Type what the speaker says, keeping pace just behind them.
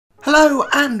Hello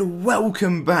and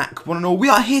welcome back, one and all. We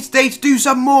are here today to do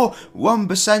some more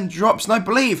 1% drops, and I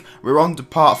believe we're on to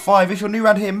part 5. If you're new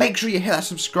around here, make sure you hit that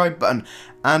subscribe button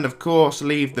and of course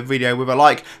leave the video with a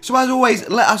like. So as always,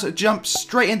 let us jump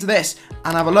straight into this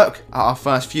and have a look at our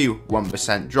first few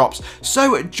 1% drops.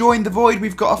 So join the void,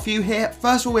 we've got a few here.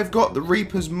 First of all, we've got the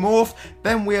Reaper's Morph,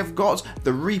 then we have got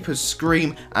the Reaper's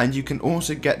Scream, and you can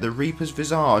also get the Reaper's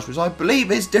Visage, which I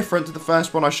believe is different to the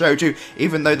first one I showed you,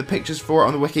 even though the pictures for it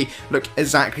on the wiki look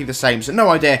exactly the same, so no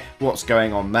idea what's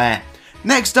going on there.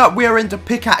 Next up, we are into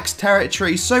Pickaxe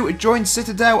territory, so join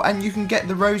Citadel and you can get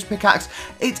the Rose Pickaxe.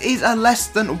 It is a less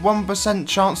than 1%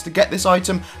 chance to get this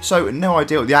item, so no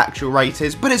idea what the actual rate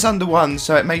is, but it's under 1,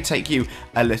 so it may take you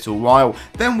a little while.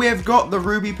 Then we have got the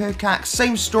Ruby Pickaxe,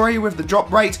 same story with the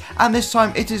drop rate, and this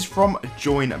time it is from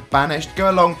Join Banished.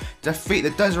 Go along, defeat the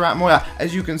Deseret Moya,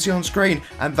 as you can see on screen,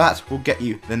 and that will get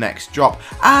you the next drop.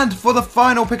 And for the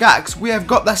final pickaxe, we have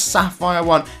got the Sapphire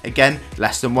one, again,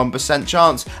 less than 1%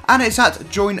 chance, and it's at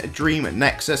Join Dream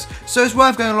Nexus, so it's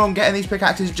worth going along getting these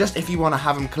pickaxes just if you want to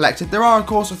have them collected. There are of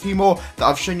course a few more that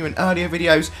I've shown you in earlier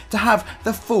videos to have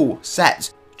the full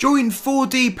set. Join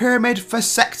 4D Pyramid for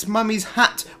Sekt Mummy's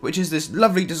Hat, which is this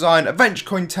lovely design, adventure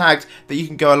coin tagged, that you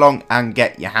can go along and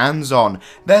get your hands on.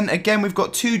 Then again, we've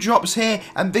got 2 drops here,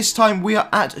 and this time we are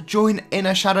at Join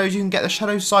Inner Shadows. You can get the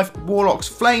ShadowScythe Warlock's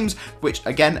Flames, which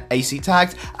again, AC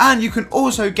tagged, and you can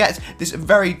also get this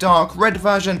very dark red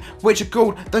version, which are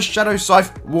called the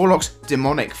ShadowScythe Warlock's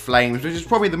Demonic Flames, which is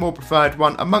probably the more preferred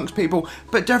one amongst people,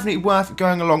 but definitely worth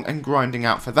going along and grinding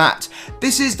out for that.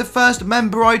 This is the first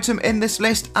member item in this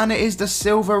list, and it is the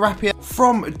Silver Rapier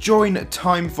from Join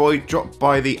Time Void, dropped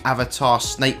by the Avatar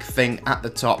Snake thing at the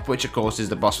top, which of course is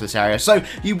the boss for this area, so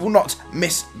you will not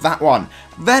miss that one.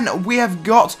 Then we have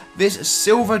got this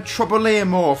Silver Troublier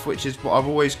Morph, which is what I've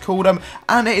always called them,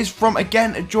 and it is from,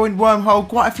 again, Join Wormhole.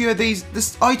 Quite a few of these.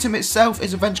 This item itself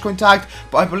is adventure coin tagged,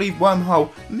 but I believe Wormhole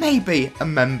may be a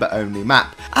member-only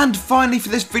map. And finally for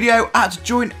this video, at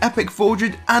Join Epic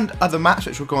Fordred and other maps,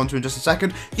 which we'll go on to in just a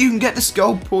second, you can get the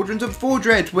Skull Portrait of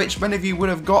Fordred, which many of you would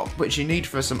have got, which you need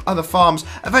for some other farms.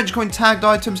 Adventure coin tagged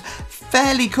items,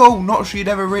 fairly cool. Not sure you'd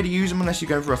ever really use them unless you're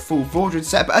going for a full Fordred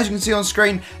set, but as you can see on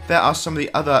screen, there are some of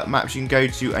the other maps you can go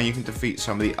to, and you can defeat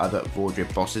some of the other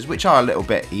Fordred bosses, which are a little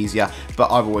bit easier, but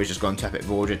I've always just gone to Epic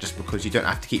Fordred just because you don't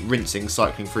have to keep rinsing,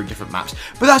 cycling through different maps.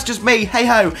 But that's just me, hey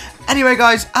ho. Anyway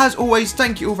guys, as always,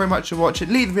 thank you all very much for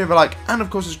watching. Leave the video a like, and of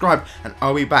course subscribe, and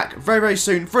I'll be back very, very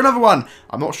soon for another one.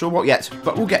 I'm not sure what yet,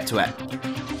 but we'll get to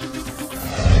it.